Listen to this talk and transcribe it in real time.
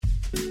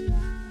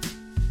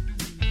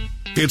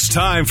It's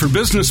time for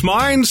Business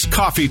Minds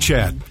Coffee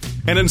Chat,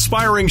 an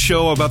inspiring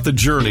show about the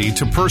journey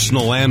to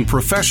personal and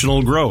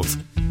professional growth.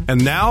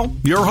 And now,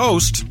 your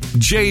host,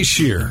 Jay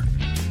Shear.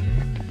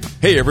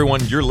 Hey everyone,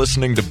 you're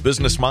listening to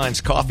Business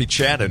Minds Coffee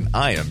Chat, and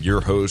I am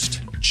your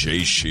host,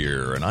 Jay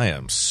Shear. And I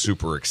am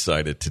super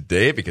excited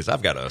today because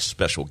I've got a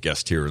special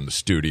guest here in the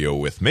studio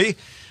with me.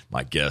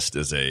 My guest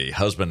is a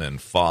husband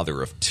and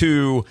father of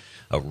two,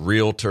 a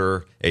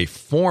realtor, a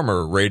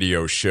former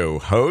radio show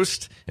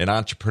host, an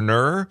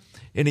entrepreneur,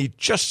 and he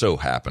just so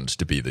happens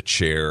to be the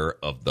chair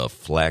of the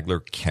Flagler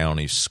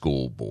County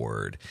School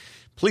Board.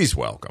 Please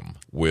welcome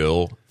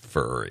Will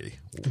Furry.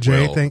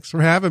 Jay, Will, thanks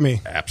for having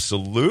me.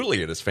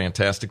 Absolutely. It is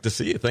fantastic to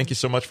see you. Thank you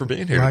so much for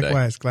being here today.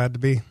 Likewise. Glad to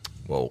be.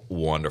 Well,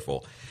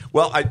 wonderful.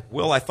 Well,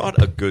 I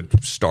thought a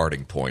good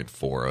starting point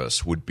for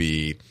us would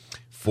be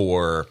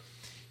for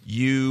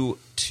you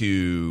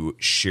to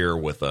share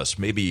with us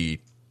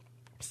maybe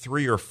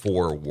 3 or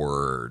 4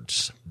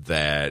 words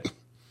that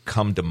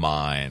come to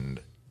mind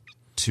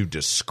to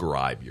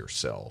describe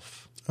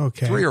yourself.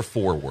 Okay. 3 or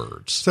 4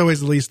 words. It's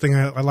always the least thing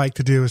I like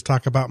to do is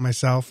talk about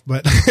myself,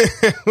 but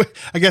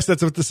I guess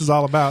that's what this is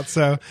all about.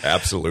 So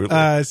absolutely.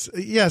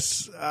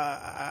 Yes,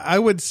 I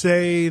would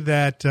say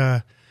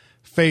that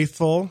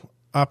faithful,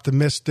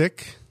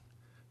 optimistic,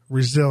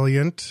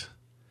 resilient,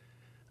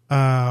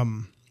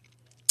 and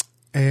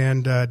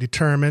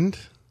determined,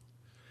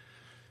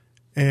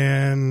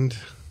 and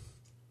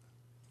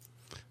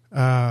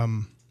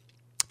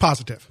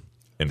positive.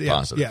 And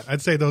positive. Yeah,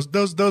 I'd say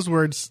those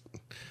words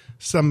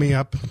sum me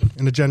up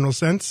in a general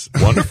sense.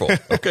 Wonderful.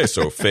 Okay,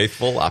 so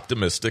faithful,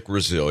 optimistic,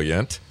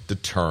 resilient,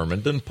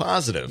 determined, and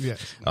positive. Yes.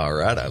 All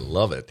right, I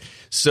love it.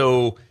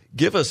 So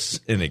give us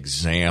an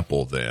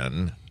example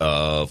then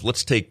of,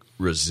 let's take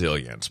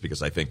resilience,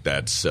 because I think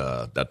that's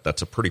a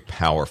pretty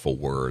powerful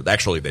word.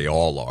 Actually, they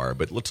all are,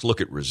 but let's look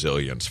at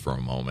resilience for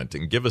a moment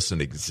and give us an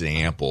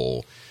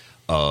example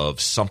of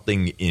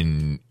something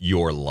in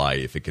your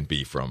life. It can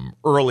be from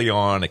early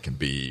on, it can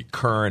be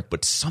current,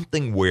 but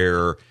something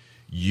where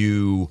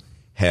you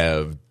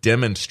have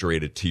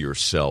demonstrated to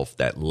yourself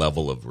that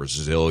level of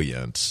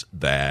resilience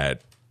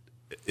that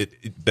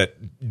that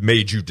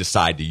made you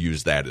decide to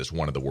use that as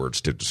one of the words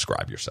to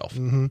describe yourself.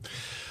 Mm-hmm.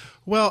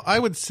 Well, I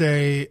would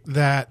say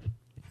that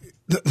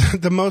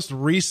the most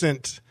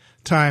recent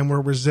time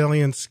where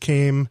resilience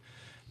came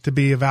to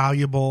be a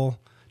valuable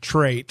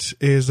trait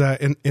is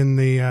in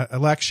the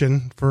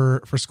election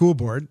for school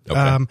board.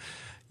 Okay.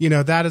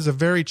 That is a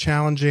very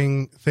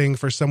challenging thing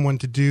for someone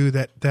to do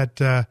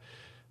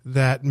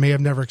that may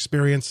have never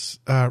experienced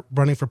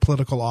running for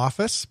political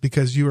office,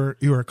 because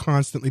you are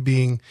constantly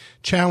being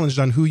challenged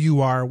on who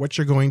you are, what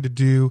you're going to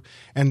do,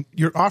 and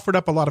you're offered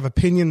up a lot of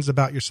opinions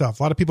about yourself.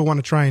 A lot of people want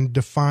to try and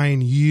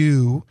define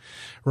you,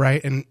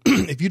 right? And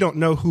if you don't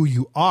know who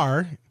you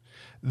are,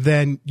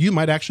 then you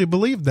might actually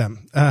believe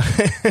them.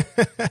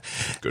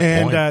 Good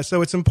point.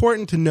 So it's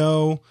important to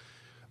know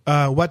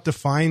what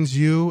defines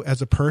you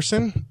as a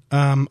person.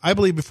 I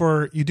believe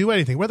before you do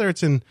anything, whether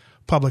it's in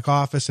public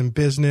office, in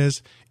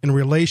business, in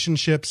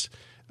relationships,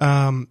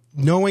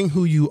 knowing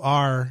who you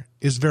are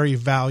is very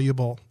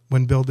valuable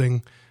when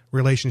building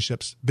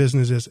relationships,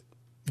 businesses,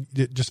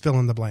 just fill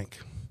in the blank.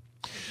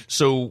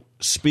 So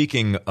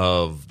speaking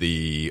of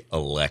the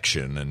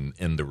election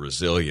and the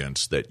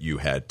resilience that you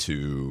had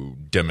to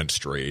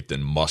demonstrate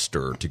and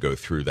muster to go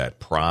through that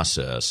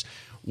process,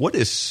 what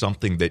is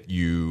something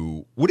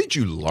what did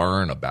you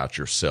learn about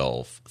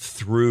yourself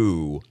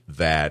through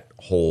that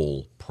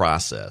whole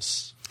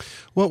process?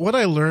 Well, what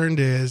I learned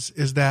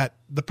is that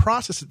the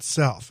process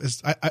itself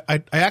is,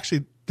 I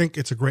actually think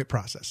it's a great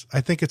process.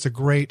 I think it's a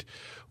great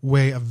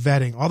way of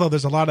vetting, although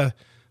there's a lot of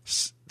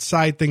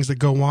side things that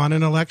go on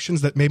in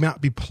elections that may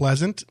not be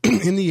pleasant.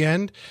 In the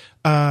end,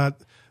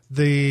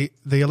 the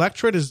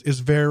electorate is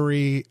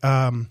very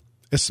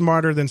is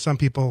smarter than some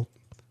people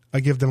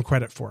give them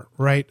credit for,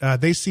 right?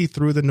 They see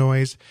through the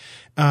noise,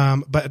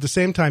 but at the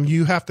same time,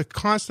 you have to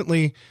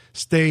constantly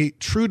stay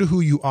true to who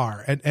you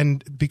are,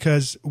 and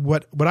because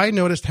what I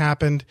noticed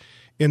happened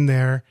in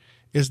there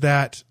is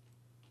that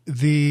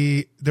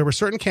there were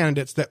certain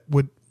candidates that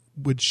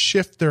would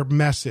shift their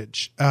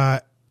message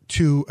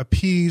to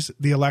appease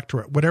the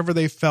electorate, whatever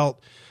they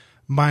felt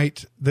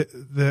might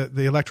the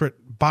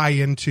electorate buy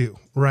into,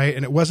 right?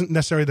 And it wasn't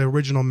necessarily the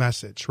original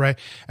message, right?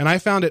 And I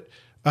found it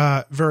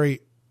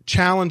very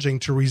challenging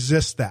to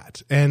resist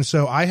that. And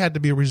so I had to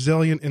be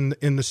resilient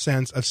in the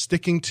sense of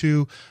sticking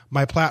to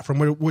my platform,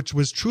 which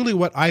was truly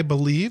what I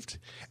believed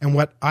and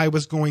what I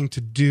was going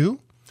to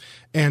do,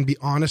 and be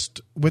honest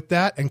with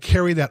that and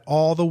carry that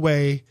all the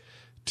way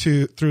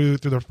through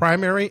the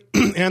primary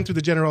and through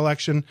the general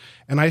election.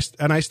 And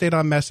I stayed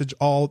on message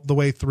all the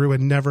way through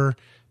and never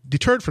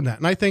deterred from that.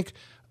 And I think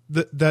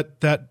that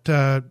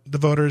the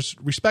voters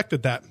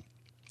respected that.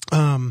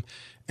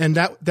 And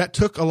that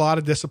took a lot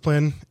of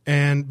discipline,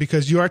 and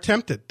because you are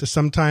tempted to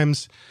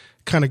sometimes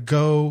kind of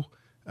go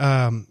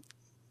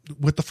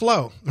with the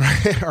flow,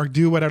 right? Or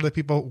do whatever the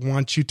people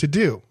want you to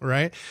do,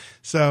 right?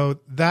 So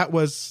that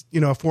was,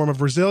 a form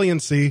of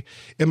resiliency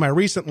in my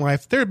recent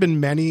life. There have been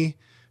many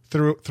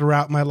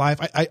throughout my life.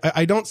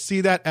 I don't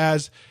see that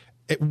as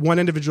one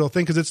individual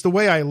thing because it's the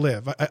way I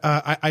live.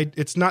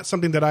 It's not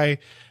something that I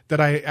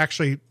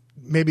actually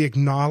maybe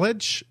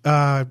acknowledge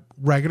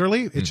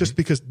regularly. It's just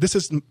because this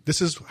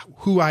is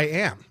who I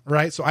am,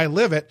 right? So I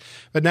live it,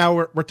 but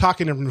now we're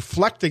talking and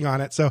reflecting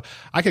on it. So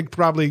I could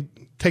probably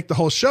take the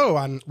whole show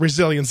on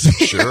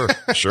resiliency.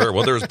 Sure.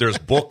 Well, there's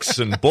books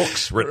and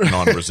books written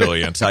on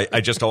resilience. I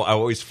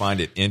always find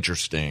it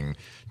interesting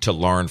to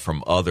learn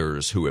from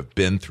others who have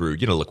been through,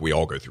 look, we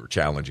all go through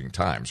challenging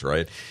times,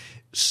 right?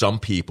 Some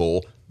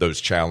people, those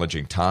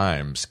challenging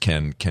times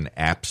can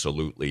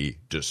absolutely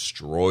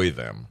destroy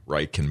them,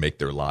 right? Can make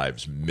their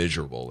lives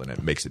miserable, and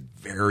it makes it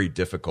very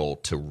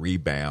difficult to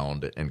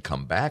rebound and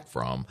come back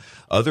from.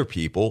 Other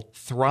people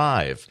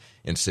thrive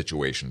in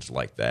situations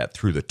like that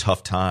through the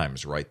tough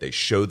times, right? They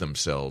show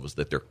themselves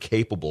that they're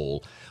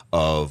capable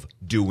of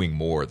doing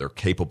more. They're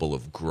capable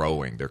of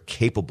growing. They're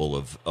capable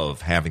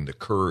of having the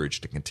courage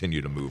to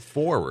continue to move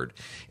forward.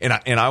 And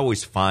I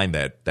always find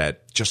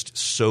that just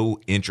so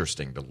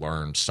interesting to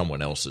learn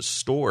someone else's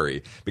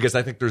story, because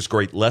I think there's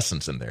great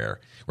lessons in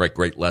there, right?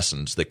 Great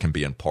lessons that can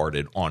be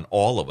imparted on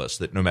all of us,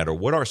 that no matter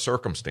what our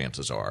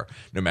circumstances are,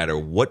 no matter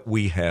what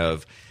we've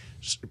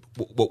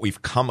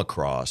come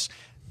across,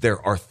 there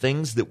are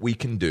things that we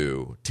can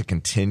do to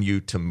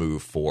continue to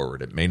move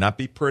forward. It may not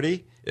be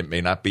pretty. It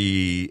may not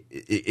be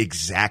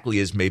exactly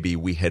as maybe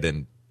we had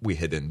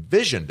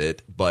envisioned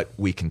it, but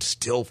we can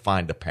still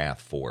find a path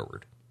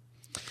forward.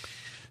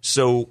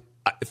 So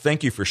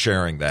thank you for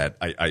sharing that.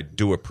 I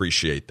do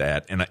appreciate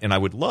that. And I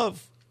would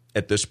love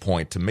at this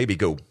point to maybe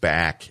go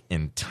back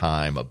in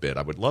time a bit.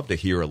 I would love to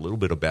hear a little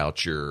bit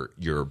about your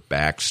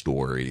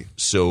backstory.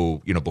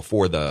 So,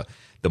 before the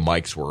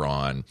mics were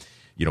on,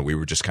 we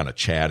were just kind of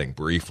chatting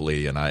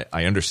briefly, and I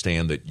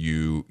understand that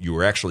you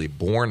were actually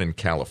born in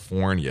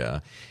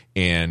California,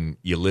 and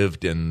you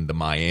lived in the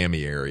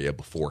Miami area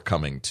before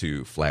coming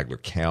to Flagler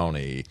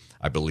County,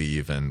 I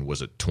believe, and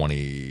was it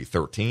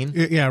 2013?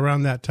 Yeah,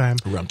 around that time.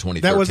 Around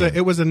 2013.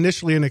 It was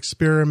initially an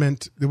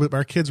experiment.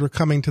 Our kids were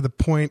coming to the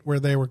point where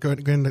they were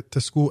going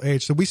to school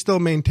age, so we still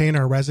maintain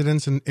our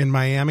residence in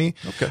Miami.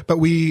 Okay. But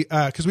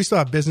because we still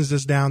have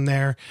businesses down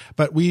there,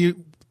 but we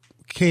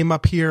came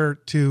up here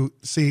to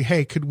see,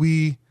 hey, could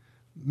we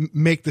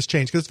make this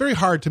change? Because it's very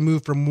hard to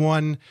move from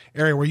one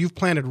area where you've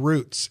planted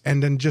roots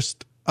and then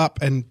just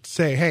up and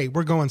say, hey,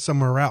 we're going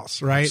somewhere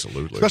else, right?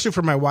 Absolutely. Especially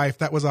for my wife,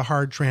 that was a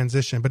hard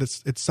transition, but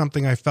it's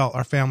something I felt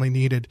our family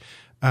needed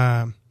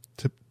for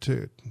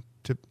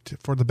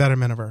the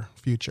betterment of our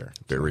future.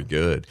 Very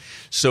good.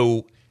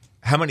 So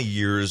how many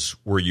years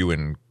were you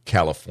in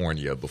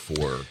California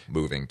before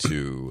moving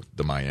to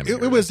the Miami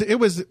area? It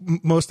was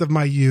most of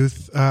my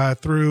youth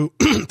through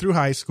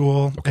high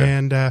school,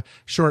 and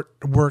short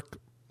work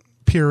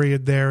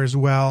period there as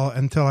well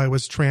until I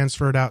was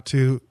transferred out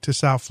to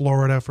South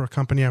Florida for a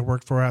company I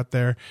worked for out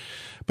there.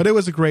 But it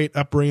was a great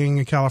upbringing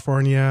in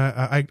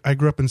California. I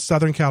grew up in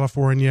Southern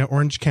California,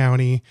 Orange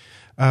County,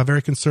 a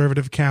very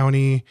conservative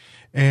county,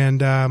 and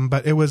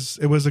but it was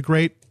a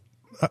great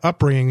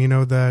upbringing.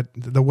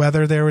 The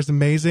weather there was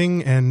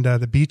amazing, and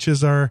the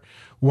beaches are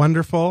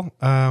wonderful.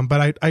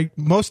 But I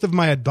most of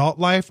my adult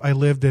life I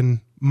lived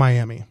in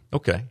Miami.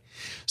 Okay.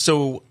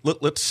 So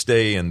let's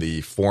stay in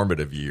the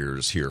formative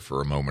years here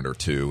for a moment or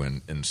two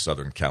in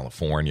Southern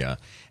California.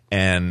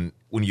 And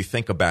when you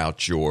think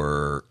about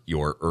your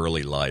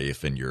early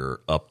life and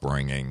your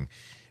upbringing,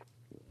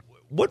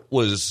 what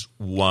was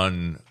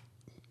one,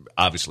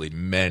 obviously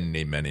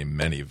many, many,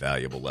 many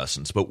valuable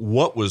lessons, but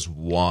what was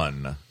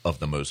one of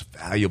the most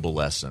valuable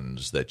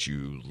lessons that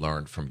you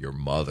learned from your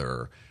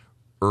mother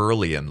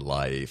early in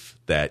life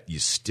that you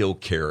still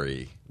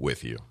carry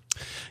with you?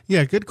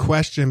 Yeah, good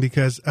question,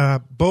 because I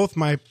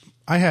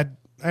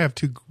have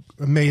two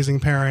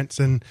amazing parents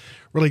and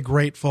really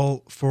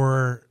grateful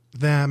for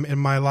them in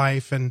my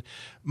life. And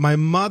my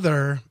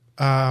mother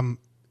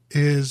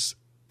is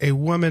a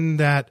woman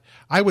that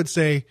I would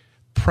say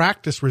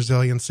practice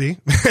resiliency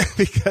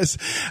because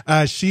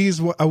she's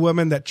a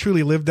woman that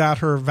truly lived out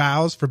her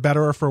vows for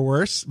better or for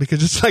worse, because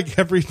just like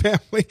every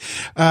family,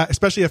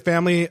 especially a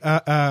family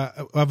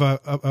of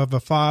a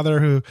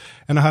father who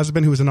and a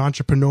husband who is an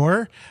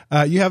entrepreneur,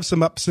 you have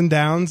some ups and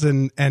downs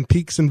and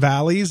peaks and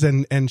valleys,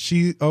 and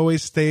she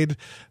always stayed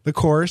the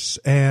course.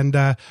 And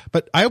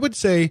but I would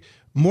say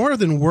more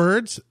than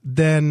words,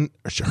 than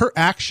her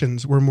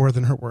actions were more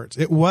than her words.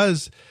 It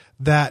was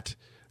that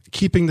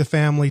keeping the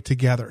family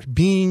together,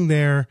 being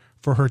there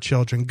for her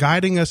children,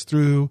 guiding us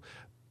through,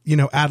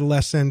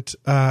 adolescent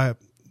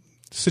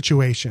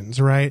situations,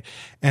 right?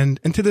 And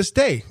to this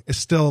day is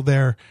still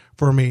there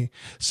for me.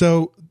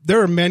 So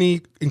there are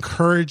many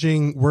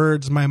encouraging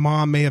words my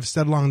mom may have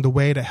said along the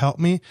way to help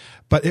me,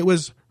 but it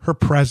was her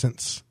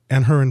presence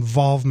and her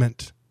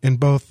involvement in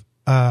both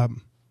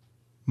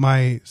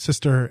my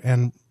sister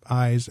and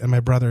I's and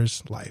my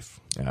brother's life.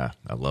 Yeah,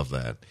 I love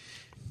that.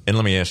 And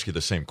let me ask you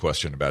the same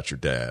question about your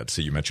dad.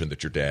 So you mentioned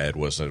that your dad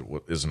was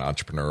an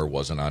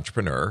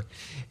entrepreneur.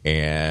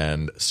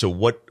 And so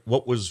what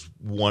was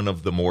one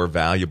of the more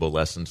valuable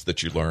lessons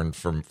that you learned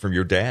from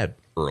your dad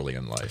early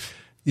in life?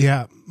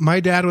 Yeah, my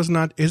dad was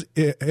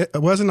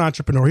an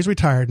entrepreneur. He's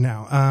retired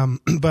now,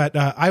 but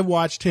I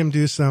watched him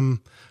do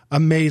some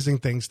amazing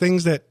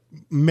things that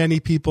many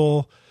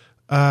people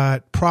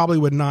probably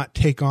would not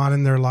take on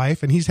in their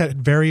life. And he's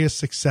had various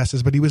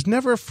successes, but he was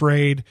never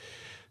afraid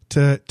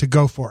to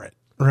go for it,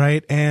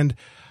 right? And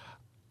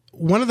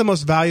one of the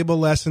most valuable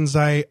lessons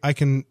I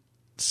can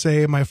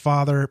say my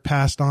father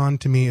passed on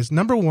to me is,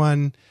 number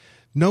one,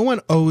 no one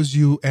owes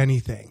you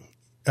anything.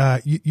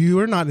 You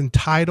are not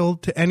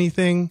entitled to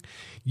anything.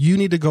 You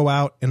need to go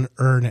out and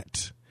earn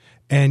it,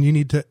 and you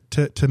need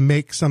to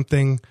make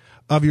something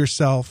of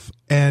yourself.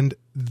 And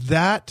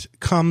that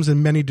comes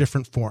in many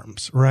different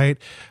forms, right?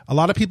 A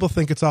lot of people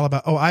think it's all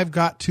about, I've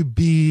got to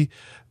be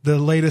the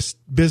latest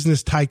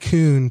business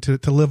tycoon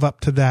to live up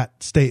to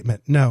that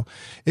statement. No,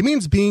 it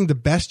means being the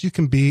best you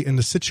can be in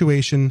the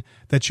situation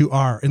that you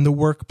are, in the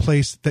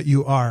workplace that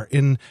you are,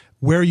 in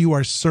where you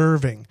are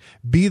serving.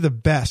 Be the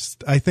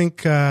best. I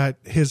think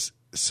his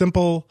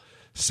simple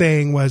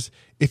saying was,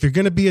 if you're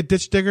going to be a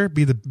ditch digger,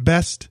 be the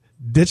best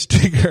ditch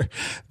digger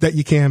that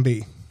you can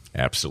be.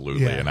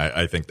 Absolutely. Yeah. And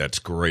I think that's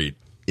great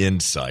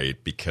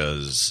insight,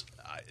 because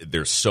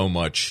there's so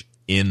much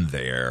in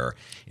there.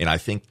 And I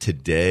think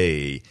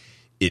today,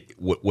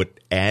 what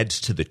adds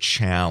to the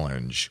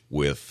challenge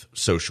with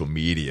social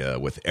media,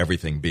 with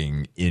everything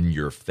being in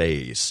your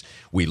face,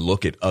 we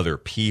look at other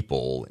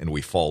people and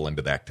we fall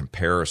into that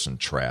comparison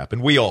trap.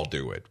 And we all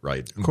do it,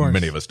 right? Of course.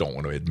 Many of us don't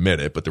want to admit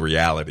it, but the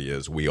reality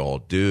is we all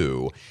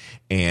do.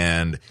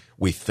 And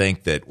we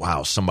think that,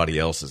 wow, somebody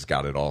else has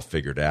got it all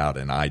figured out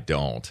and I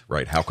don't,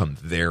 right? How come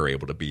they're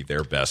able to be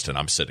their best and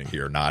I'm sitting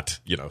here not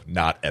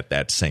at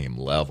that same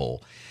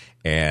level?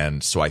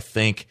 And so I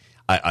think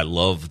I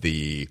love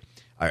the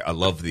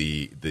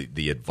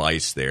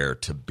advice there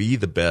to be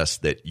the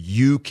best that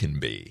you can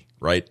be,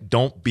 right?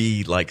 Don't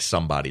be like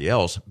somebody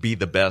else. Be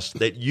the best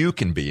that you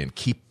can be, and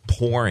keep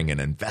pouring and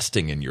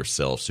investing in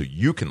yourself so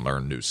you can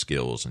learn new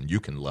skills and you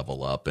can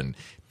level up and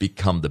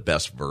become the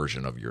best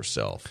version of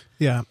yourself.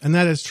 Yeah, and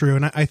that is true.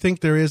 And I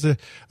think there is a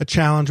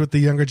challenge with the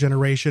younger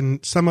generation.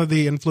 Some of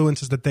the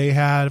influences that they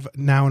have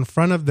now in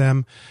front of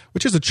them,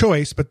 which is a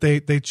choice, but they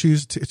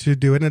choose to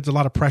do it. And it's a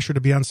lot of pressure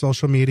to be on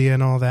social media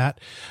and all that.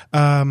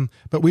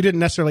 But we didn't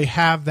necessarily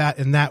have that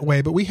in that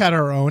way, but we had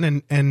our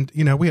own, and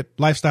we had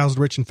lifestyles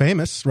rich and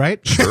famous,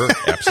 right? Sure,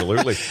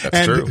 absolutely. That's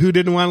and true. Who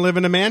didn't want to live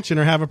in a mansion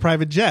or have a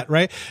private jet,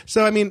 right?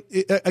 So, I mean,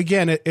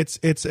 it's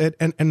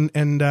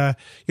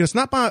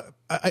not about,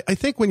 I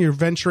think when you're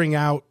venturing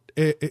out,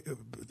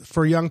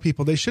 for young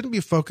people, they shouldn't be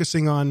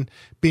focusing on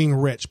being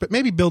rich, but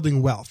maybe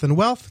building wealth. And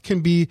wealth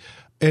can be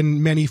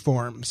in many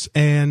forms.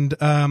 And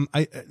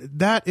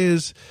that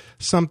is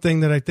something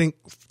that I think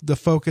the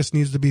focus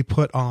needs to be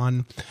put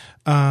on.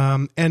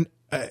 And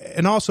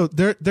also,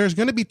 there's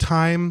going to be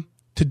time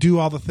to do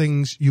all the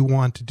things you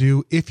want to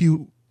do if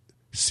you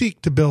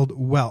seek to build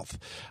wealth.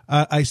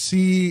 I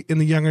see in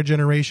the younger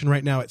generation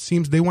right now, it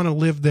seems they want to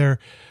live their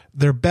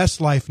best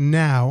life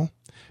now,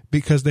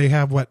 because they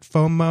have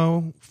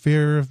FOMO,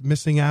 fear of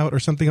missing out, or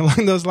something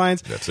along those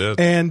lines. That's it.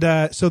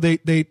 And so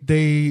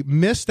they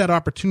miss that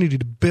opportunity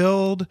to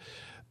build,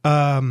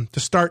 to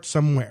start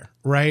somewhere,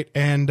 right?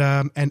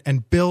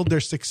 And build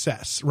their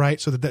success,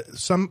 right? So that at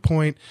some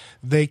point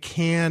they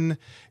can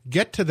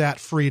get to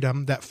that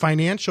freedom, that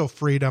financial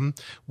freedom,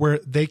 where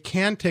they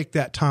can take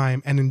that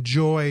time and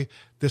enjoy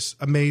this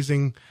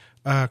amazing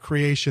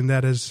creation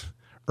that is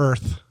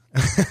Earth.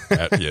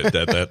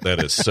 That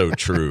is so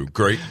true.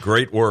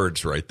 Great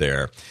words right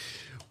there.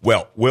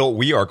 Well, Will,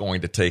 we are going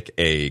to take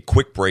a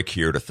quick break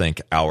here to thank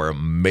our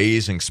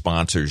amazing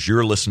sponsors.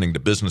 You're listening to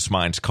Business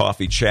Minds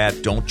Coffee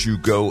Chat. Don't you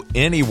go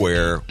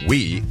anywhere.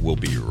 We will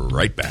be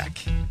right back.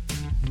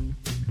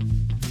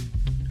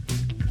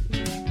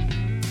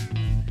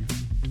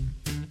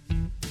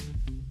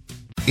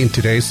 In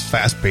today's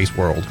fast-paced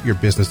world, your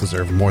business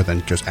deserves more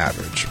than just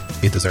average.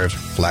 It deserves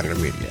Flagler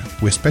Media.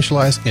 We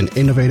specialize in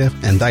innovative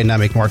and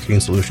dynamic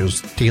marketing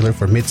solutions tailored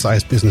for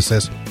mid-sized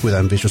businesses with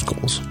ambitious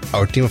goals.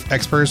 Our team of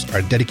experts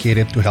are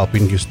dedicated to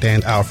helping you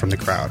stand out from the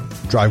crowd,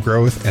 drive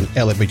growth, and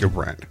elevate your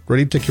brand.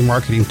 Ready to take your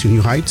marketing to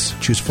new heights?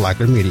 Choose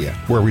Flagler Media,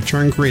 where we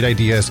turn great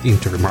ideas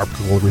into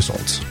remarkable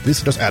results.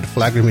 Visit us at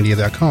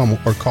flaglermedia.com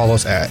or call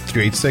us at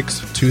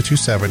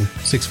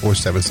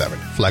 386-227-6477.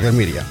 Flagler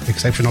Media,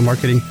 exceptional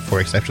marketing for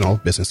exceptional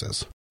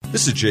businesses.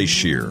 This is Jay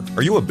Shear.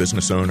 Are you a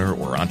business owner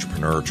or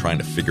entrepreneur trying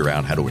to figure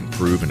out how to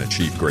improve and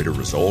achieve greater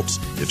results?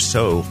 If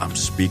so, I'm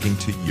speaking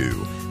to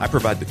you. I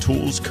provide the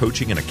tools,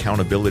 coaching, and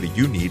accountability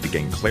you need to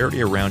gain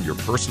clarity around your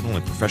personal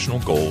and professional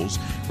goals,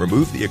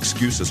 remove the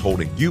excuses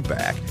holding you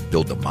back,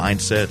 build the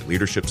mindset,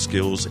 leadership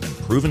skills, and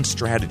proven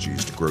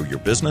strategies to grow your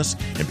business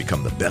and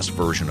become the best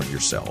version of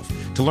yourself.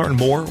 To learn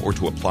more or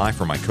to apply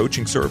for my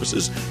coaching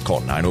services,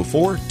 call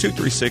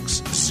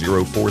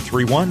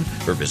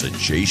 904-236-0431 or visit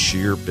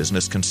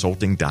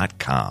jshearbusinessconsulting.com.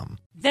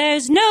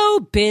 There's no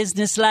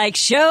business like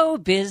show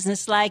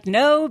business like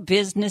no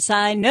business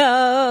I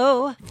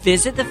know.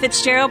 Visit the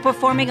Fitzgerald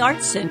Performing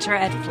Arts Center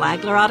at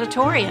Flagler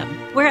Auditorium.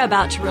 We're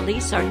about to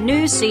release our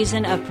new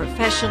season of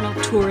professional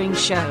touring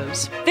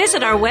shows.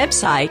 Visit our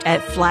website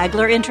at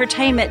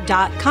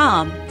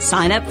flaglerentertainment.com.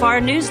 Sign up for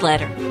our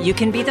newsletter. You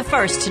can be the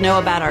first to know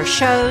about our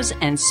shows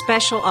and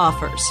special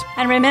offers.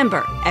 And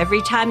remember,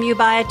 every time you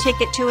buy a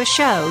ticket to a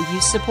show, you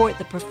support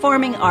the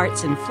performing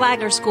arts in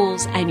Flagler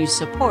schools and you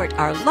support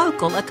our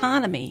local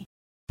economy.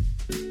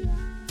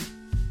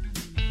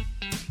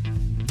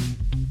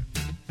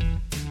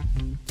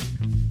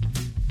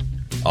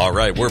 All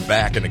right, we're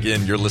back, and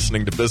again, you're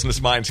listening to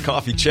Business Minds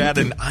Coffee Chat,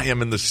 and I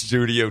am in the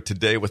studio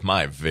today with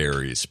my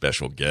very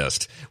special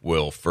guest,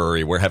 Will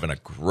Furry. We're having a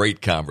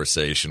great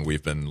conversation.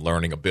 We've been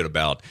learning a bit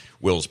about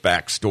Will's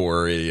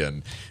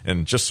backstory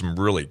and just some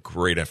really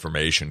great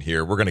information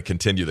here. We're going to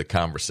continue the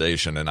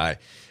conversation, and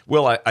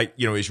Will, as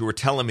you were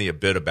telling me a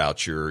bit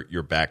about your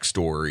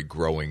backstory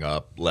growing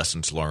up,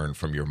 lessons learned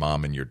from your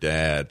mom and your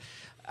dad,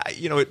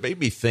 it made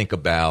me think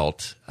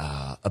about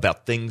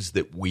things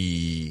that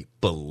we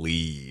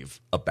believe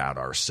about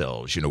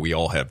ourselves. We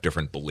all have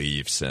different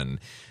beliefs, and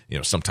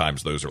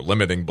sometimes those are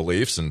limiting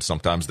beliefs, and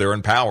sometimes they're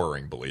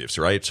empowering beliefs,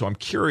 right? So I'm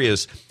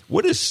curious,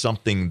 what is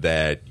something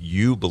that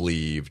you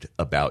believed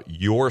about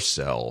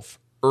yourself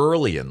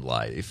early in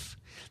life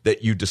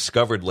that you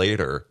discovered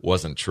later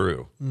wasn't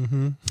true?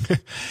 Mm-hmm.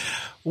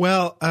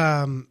 Well,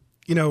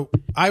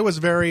 I was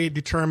very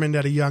determined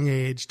at a young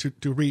age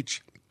to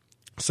reach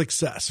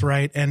success,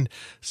 right? And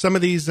some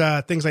of these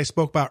things I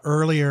spoke about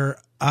earlier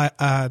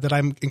that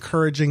I'm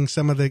encouraging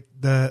some of the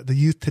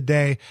youth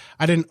today,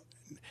 I didn't.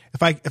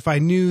 If I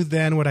knew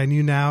then what I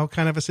knew now,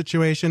 kind of a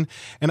situation,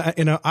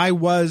 and I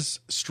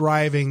was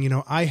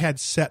striving. I had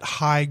set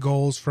high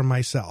goals for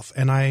myself,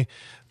 and I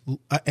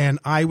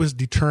was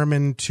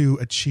determined to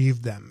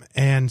achieve them,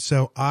 and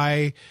so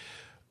I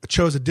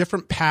chose a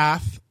different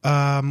path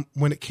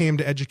when it came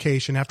to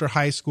education. After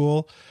high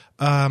school,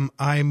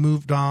 I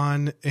moved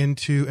on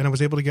into, and I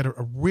was able to get a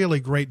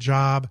really great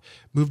job,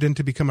 moved in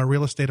to become a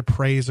real estate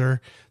appraiser.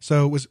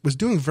 So was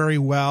doing very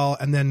well,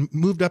 and then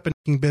moved up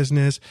in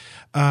business,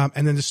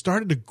 and then just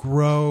started to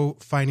grow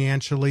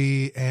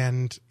financially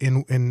and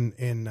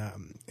in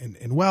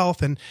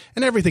wealth and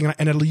everything.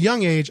 And at a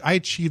young age, I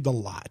achieved a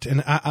lot.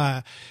 And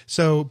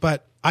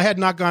but I had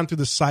not gone through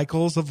the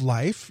cycles of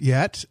life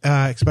yet,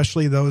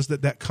 especially those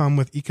that come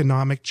with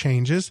economic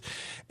changes.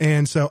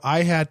 And so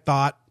I had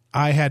thought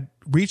I had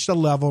reached a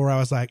level where I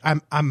was like,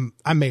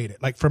 I made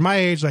it. Like for my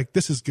age, like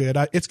this is good.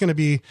 It's going to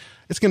be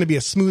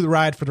a smooth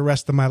ride for the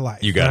rest of my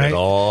life. You got it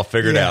all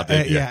figured out,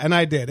 didn't you? Yeah, and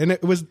I did. And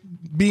it was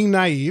being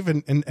naive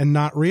and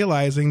not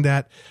realizing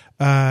that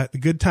the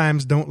good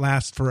times don't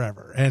last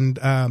forever. And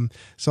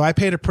so I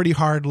paid a pretty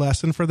hard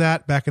lesson for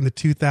that back in the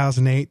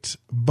 2008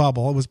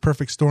 bubble. It was a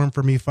perfect storm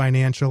for me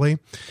financially.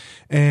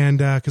 And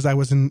because I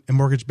was in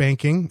mortgage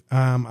banking,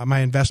 my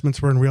investments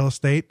were in real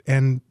estate,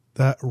 and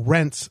the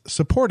rents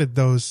supported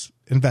those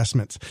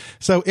investments.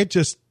 So it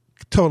just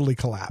totally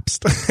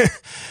collapsed.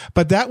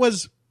 But that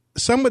was,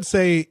 some would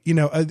say,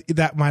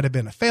 that might have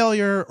been a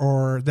failure,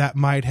 or that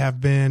might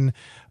have been,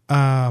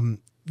 a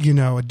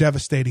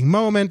devastating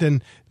moment.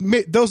 And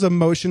those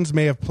emotions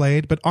may have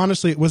played, but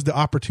honestly, it was the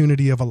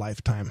opportunity of a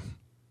lifetime.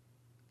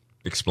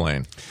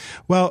 Explain.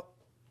 Well,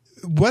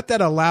 what that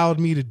allowed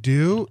me to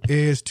do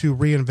is to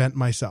reinvent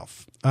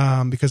myself.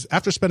 Because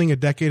after spending a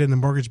decade in the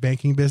mortgage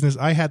banking business,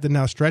 I had to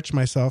now stretch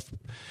myself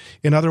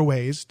in other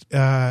ways,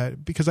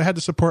 because I had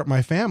to support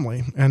my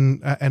family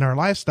and our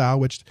lifestyle,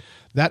 which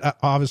that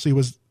obviously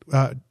was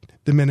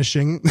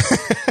diminishing.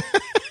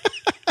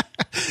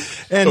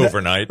 And,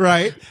 overnight.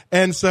 Right.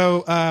 And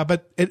so,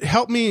 but it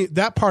helped me,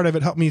 that part of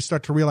it helped me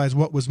start to realize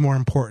what was more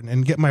important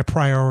and get my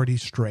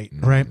priorities straight.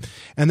 Mm-hmm. Right.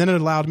 And then it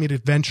allowed me to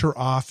venture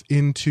off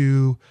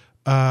into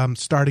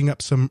starting up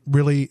some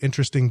really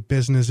interesting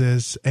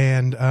businesses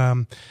and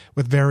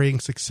with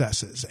varying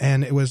successes.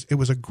 And it was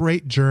a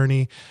great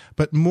journey,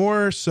 but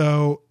more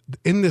so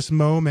in this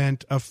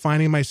moment of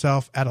finding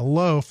myself at a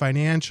low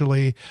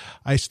financially,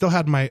 I still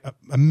had my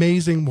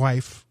amazing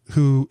wife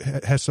who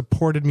has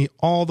supported me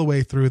all the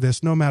way through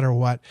this, no matter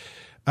what.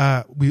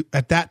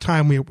 At that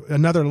time,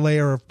 another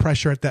layer of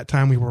pressure at that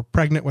time, we were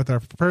pregnant with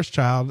our first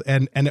child,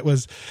 and it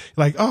was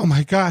like, oh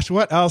my gosh,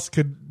 what else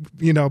could,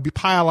 be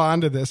pile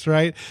onto this,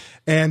 right?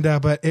 And,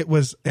 but it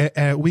was,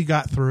 we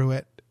got through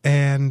it.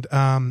 And,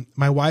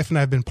 my wife and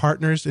I have been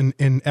partners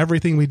in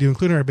everything we do,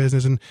 including our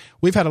business. And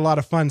we've had a lot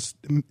of fun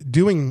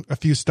doing a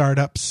few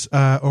startups,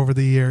 over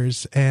the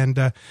years.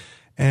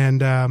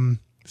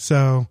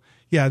 So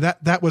yeah,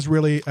 that was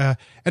really, and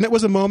it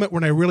was a moment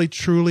when I really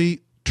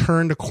truly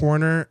turned a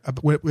corner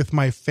with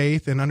my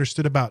faith and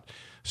understood about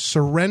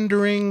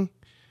surrendering,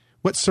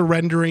 what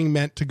surrendering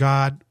meant to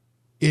God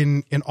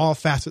in all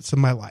facets of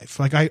my life.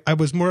 Like I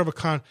was more of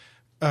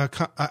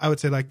I would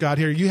say, like, God,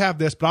 here, you have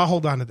this, but I'll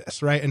hold on to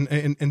this. Right.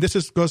 And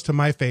this goes to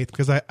my faith,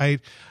 because I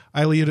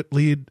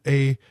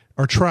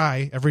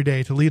try every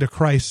day to lead a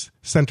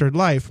Christ-centered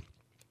life.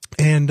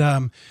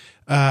 And,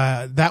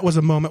 that was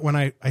a moment when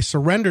I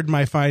surrendered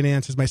my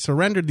finances, I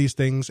surrendered these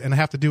things, and I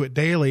have to do it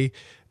daily.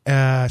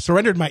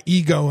 Surrendered my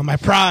ego and my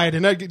pride,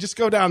 and I could just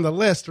go down the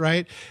list,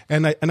 right?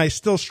 And I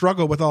still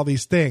struggle with all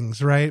these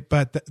things, right?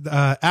 But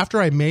after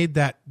I made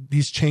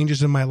these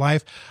changes in my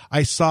life,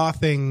 I saw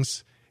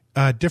things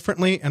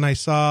differently, and I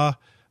saw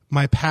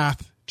my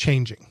path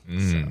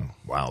changing.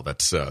 Wow,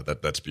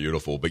 that's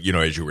beautiful. But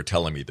as you were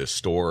telling me this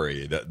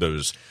story,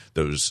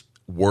 those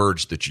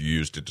words that you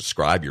used to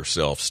describe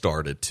yourself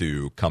started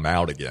to come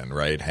out again,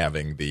 right?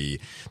 Having the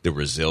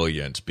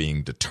resilience,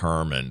 being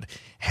determined,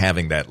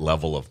 having that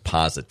level of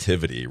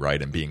positivity,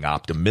 right? And being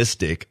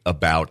optimistic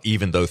about,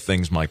 even though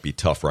things might be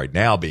tough right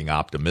now, being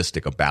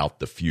optimistic about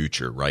the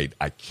future, right?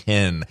 I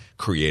can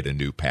create a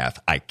new path.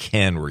 I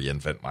can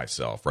reinvent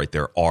myself, right?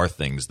 There are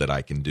things that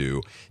I can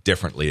do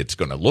differently. It's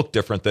going to look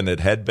different than it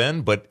had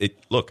been, but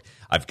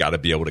I've got to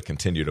be able to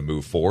continue to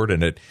move forward.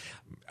 And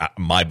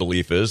my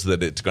belief is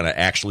that it's going to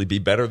actually be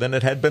better than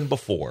it had been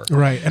before.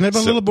 Right. And I'm a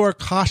little more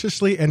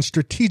cautiously and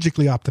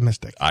strategically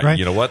optimistic. Right?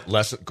 You know what?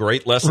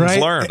 Great lessons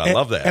learned. I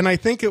love that. And I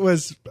think it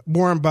was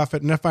Warren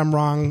Buffett, and if I'm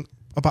wrong,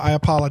 I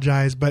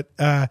apologize, but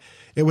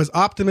it was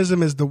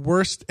optimism is the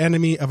worst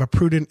enemy of a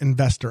prudent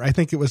investor. I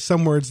think it was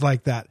some words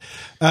like that.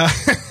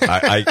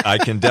 I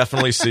can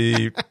definitely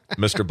see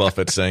Mr.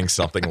 Buffett saying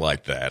something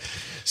like that.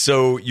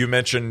 So you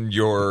mentioned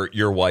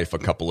your wife a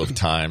couple of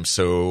times.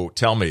 So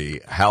tell me,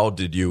 how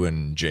did you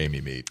and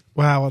Jamie meet?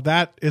 Wow, well,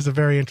 that is a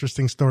very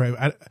interesting story.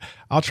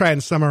 I'll try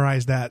and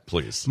summarize that.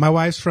 Please. My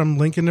wife's from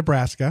Lincoln,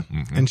 Nebraska,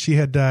 and she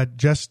had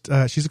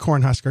she's a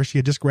Cornhusker. She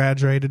had just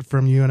graduated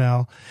from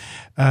UNL,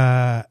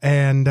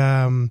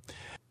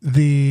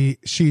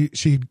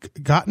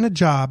 she'd gotten a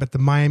job at the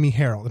Miami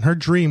Herald, and her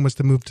dream was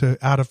to move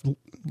out of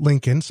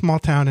Lincoln, small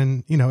town,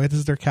 and it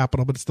is their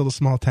capital, but it's still a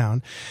small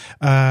town.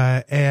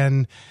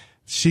 And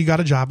she got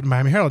a job at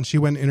Miami Herald, and she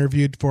went and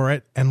interviewed for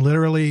it, and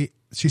literally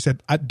she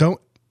said,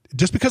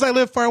 just because I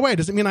live far away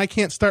doesn't mean I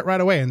can't start right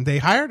away. And they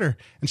hired her,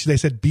 and they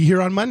said, be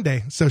here on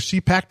Monday. So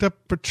she packed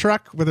up a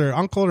truck with her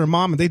uncle and her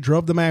mom, and they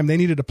drove to Miami. They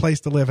needed a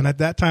place to live. And at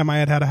that time I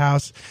had a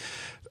house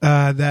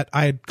that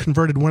I had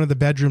converted one of the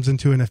bedrooms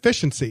into an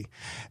efficiency.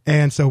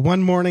 And so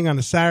one morning on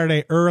a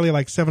Saturday early,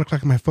 like 7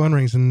 o'clock, my phone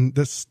rings, and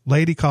this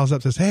lady calls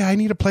up and says, hey, I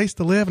need a place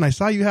to live, and I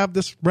saw you have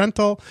this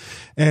rental.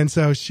 And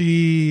so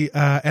she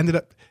ended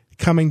up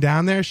coming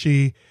down there.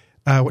 She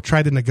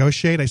tried to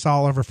negotiate. I saw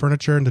all of her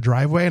furniture in the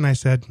driveway, and I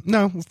said,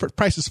 no,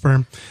 price is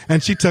firm.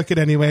 And she took it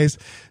anyways.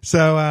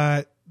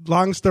 So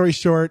long story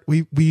short,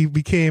 we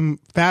became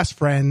fast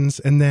friends,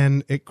 and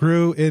then it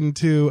grew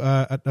into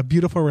a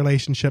beautiful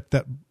relationship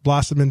that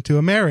blossomed into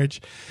a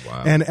marriage.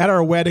 Wow. And at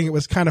our wedding, it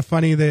was kind of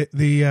funny that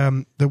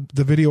the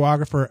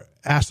videographer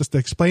asked us to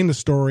explain the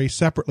story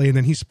separately, and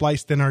then he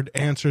spliced in our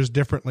answers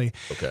differently.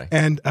 Okay.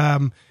 And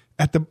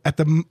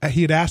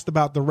he had asked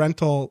about the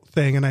rental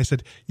thing, and I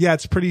said, yeah,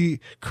 it's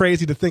pretty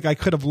crazy to think I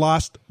could have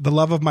lost the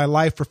love of my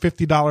life for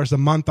 $50 a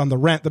month on the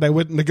rent that I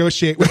wouldn't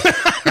negotiate with.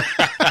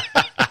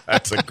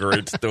 That's a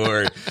great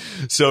story.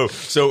 So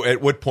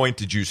at what point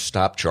did you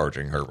stop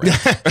charging her rent?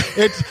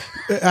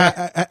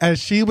 As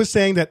she was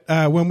saying that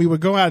when we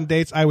would go out on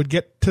dates, I would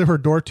get to her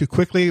door too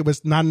quickly. It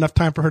was not enough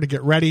time for her to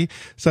get ready,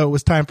 so it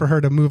was time for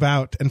her to move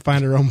out and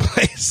find her own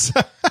place.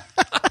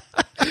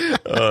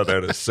 Oh,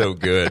 that is so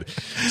good.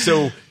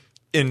 So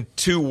in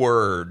 2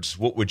 words,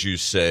 what would you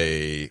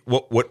say?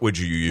 What would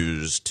you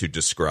use to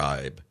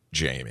describe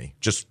Jamie?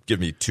 Just give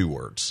me 2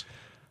 words.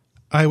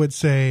 I would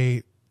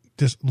say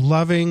just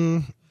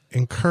loving,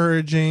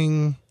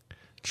 encouraging,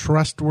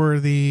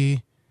 trustworthy,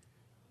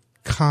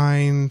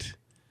 kind.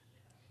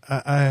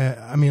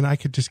 I mean, I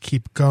could just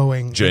keep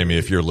going. Jamie,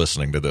 if you're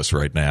listening to this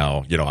right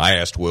now, I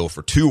asked Will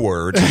for 2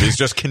 words, and he's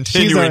just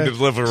continuing to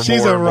deliver more and more.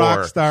 She's a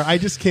rock star. I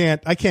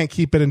can't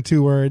keep it in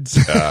 2 words.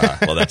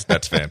 Well,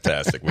 that's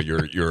fantastic. Well,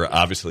 you're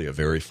obviously a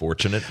very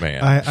fortunate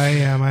man. I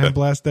am. I am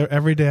blessed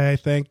every day. I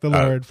thank the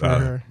Lord for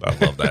her. I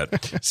love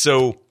that.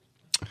 So,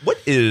 what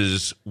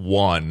is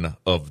one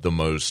of the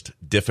most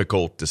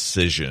difficult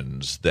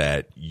decisions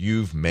that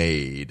you've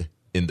made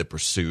in the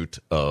pursuit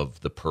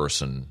of the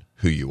person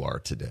who you are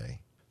today?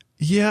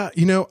 Yeah,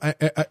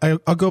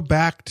 I'll go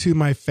back to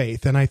my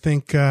faith, and I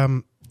think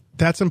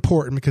that's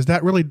important because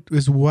that really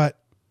is what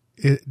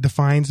it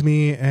defines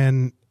me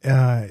and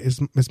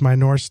is my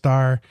North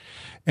Star.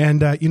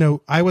 And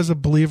I was a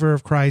believer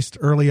of Christ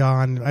early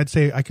on. I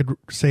could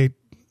say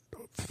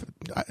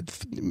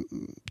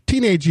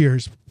teenage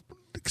years,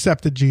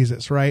 accepted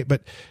Jesus, right?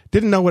 But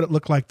didn't know what it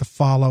looked like to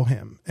follow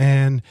him.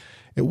 And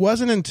it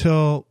wasn't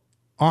until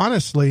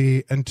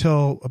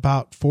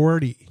about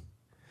 40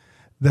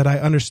 that I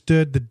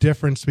understood the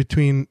difference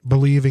between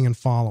believing and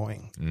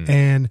following.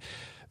 And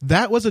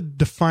that was a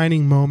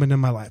defining moment in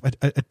my life.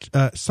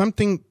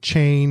 Something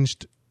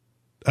changed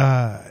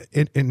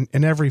in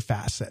every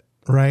facet,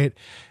 right?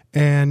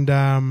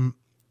 And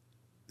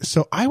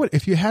so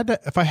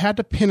if I had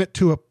to pin it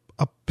to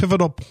a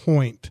pivotal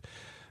point,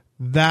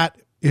 that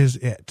is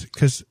it.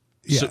 Because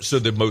so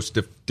the most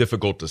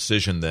difficult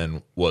decision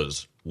then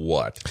was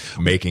what?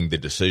 Making the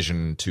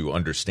decision to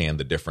understand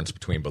the difference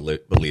between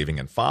believing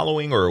and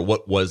following, or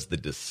what was the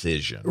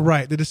decision?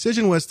 Right. The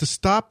decision was to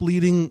stop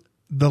leading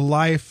the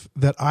life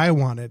that I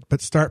wanted,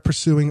 but start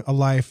pursuing a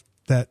life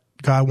that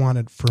God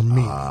wanted for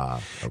me.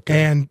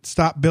 Okay. And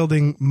stop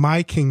building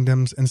my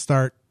kingdoms and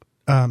start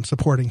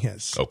supporting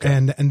His. Okay.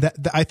 And that,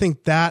 I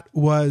think that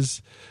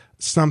was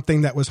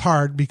something that was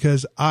hard,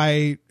 because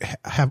I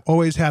have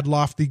always had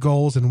lofty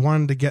goals and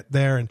wanted to get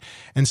there,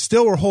 and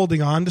still were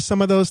holding on to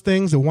some of those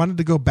things and wanted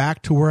to go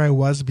back to where I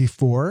was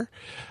before.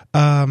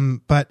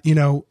 But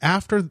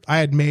after I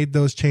had made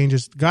those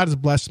changes, God has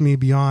blessed me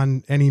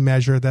beyond any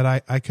measure that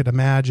I could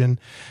imagine.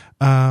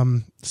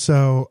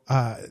 So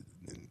I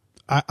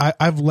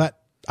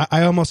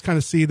almost kind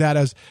of see that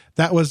as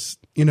that was,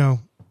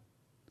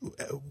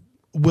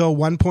 Will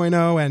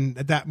 1.0, and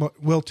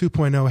Will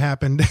 2.0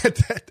 happened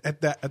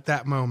at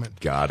that moment.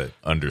 Got it.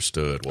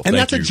 Understood. Well, and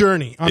thank that's you. a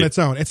journey on its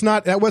own. It's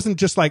not. That wasn't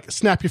just like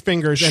snap your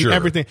fingers and Sure.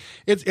 everything.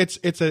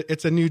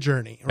 It's a new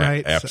journey,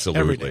 right? Absolutely. So,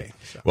 every day.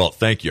 So. Well,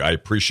 thank you. I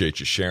appreciate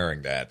you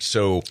sharing that.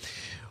 So,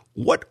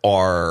 what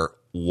are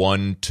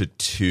 1 to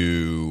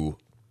 2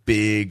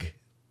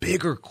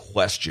 bigger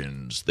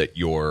questions that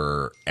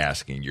you're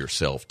asking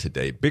yourself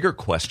today? Bigger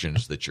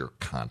questions that you're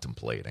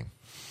contemplating?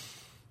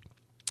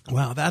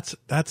 Wow, that's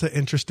an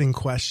interesting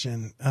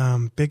question.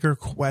 Bigger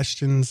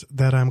questions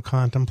that I'm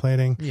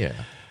contemplating. Yeah.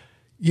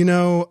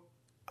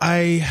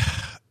 I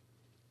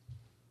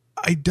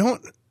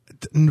don't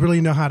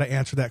really know how to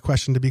answer that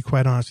question, to be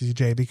quite honest with you,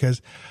 Jay,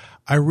 because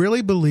I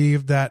really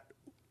believe that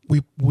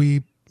we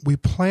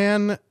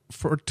plan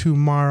for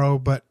tomorrow,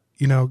 but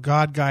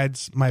God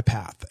guides my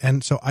path.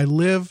 And so I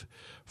live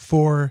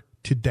for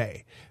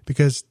today,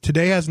 because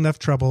today has enough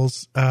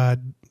troubles.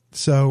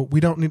 So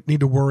we don't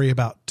need to worry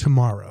about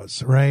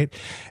tomorrows, right?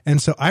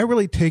 And so I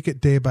really take it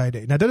day by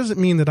day. Now, that doesn't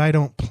mean that I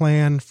don't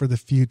plan for the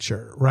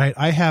future, right?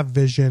 I have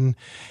vision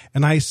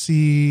and I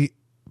see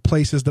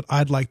places that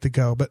I'd like to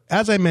go. But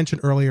as I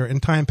mentioned earlier, in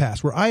time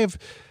past, where I have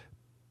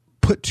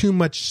put too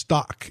much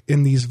stock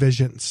in these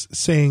visions,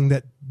 saying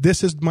that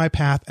this is my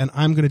path and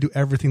I'm going to do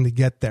everything to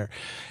get there.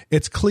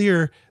 It's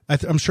clear,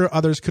 I'm sure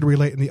others could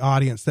relate in the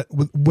audience, that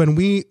when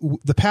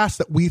the paths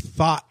that we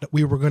thought that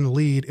we were going to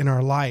lead in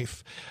our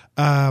life,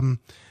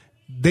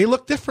 they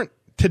look different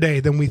today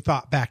than we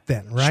thought back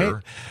then, right?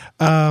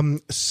 Sure.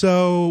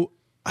 So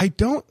I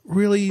don't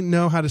really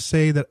know how to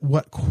say that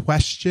what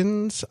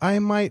questions I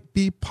might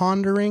be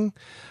pondering,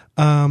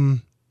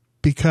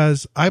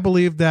 because I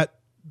believe that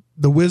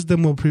the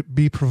wisdom will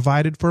be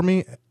provided for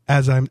me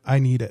as I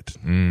need it.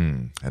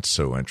 That's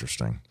so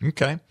interesting.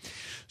 Okay.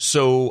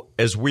 So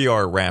as we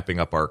are wrapping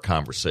up our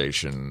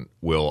conversation,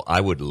 Will,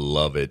 I would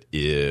love it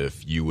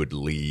if you would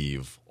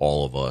leave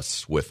all of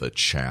us with a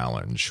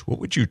challenge. What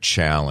would you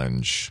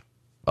challenge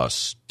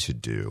us to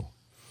do?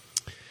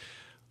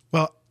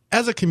 Well,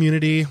 as a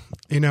community,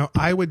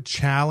 I would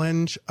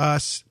challenge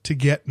us to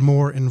get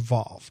more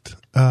involved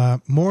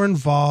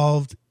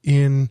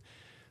in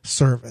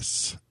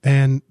service.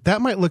 And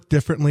that might look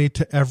differently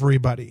to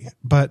everybody,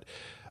 but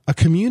a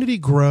community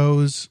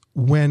grows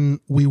when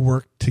we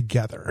work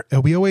together.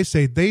 And we always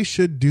say they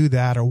should do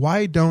that, or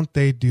why don't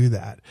they do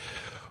that?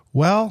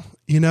 Well,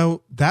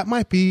 that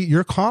might be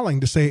your calling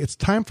to say it's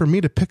time for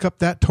me to pick up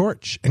that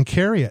torch and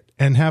carry it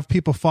and have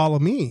people follow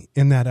me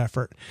in that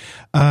effort.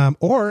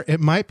 Or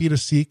it might be to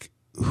seek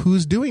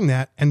who's doing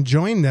that and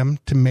join them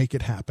to make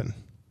it happen.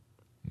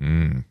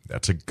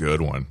 That's a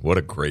good one. What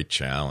a great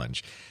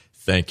challenge.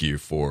 Thank you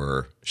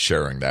for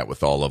sharing that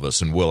with all of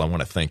us. And Will, I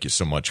want to thank you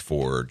so much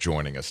for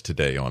joining us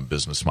today on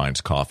Business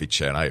Minds Coffee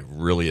Chat. I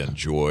really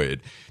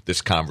enjoyed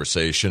this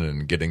conversation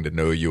and getting to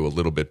know you a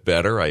little bit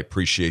better. I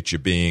appreciate you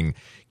being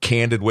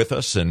candid with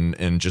us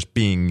and just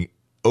being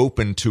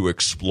open to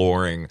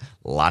exploring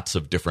lots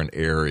of different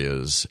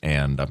areas,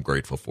 and I'm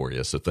grateful for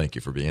you. So thank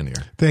you for being here.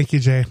 Thank you,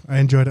 Jay. I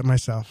enjoyed it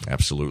myself.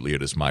 Absolutely.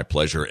 It is my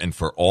pleasure. And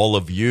for all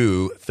of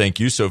you, thank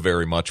you so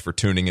very much for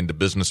tuning into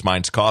Business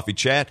Minds Coffee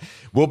Chat.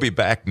 We'll be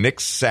back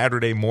next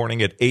Saturday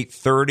morning at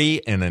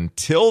 8:30. And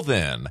until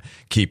then,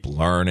 keep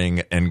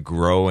learning and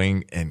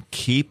growing and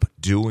keep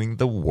doing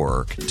the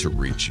work to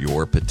reach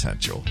your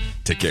potential.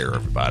 Take care,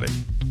 everybody.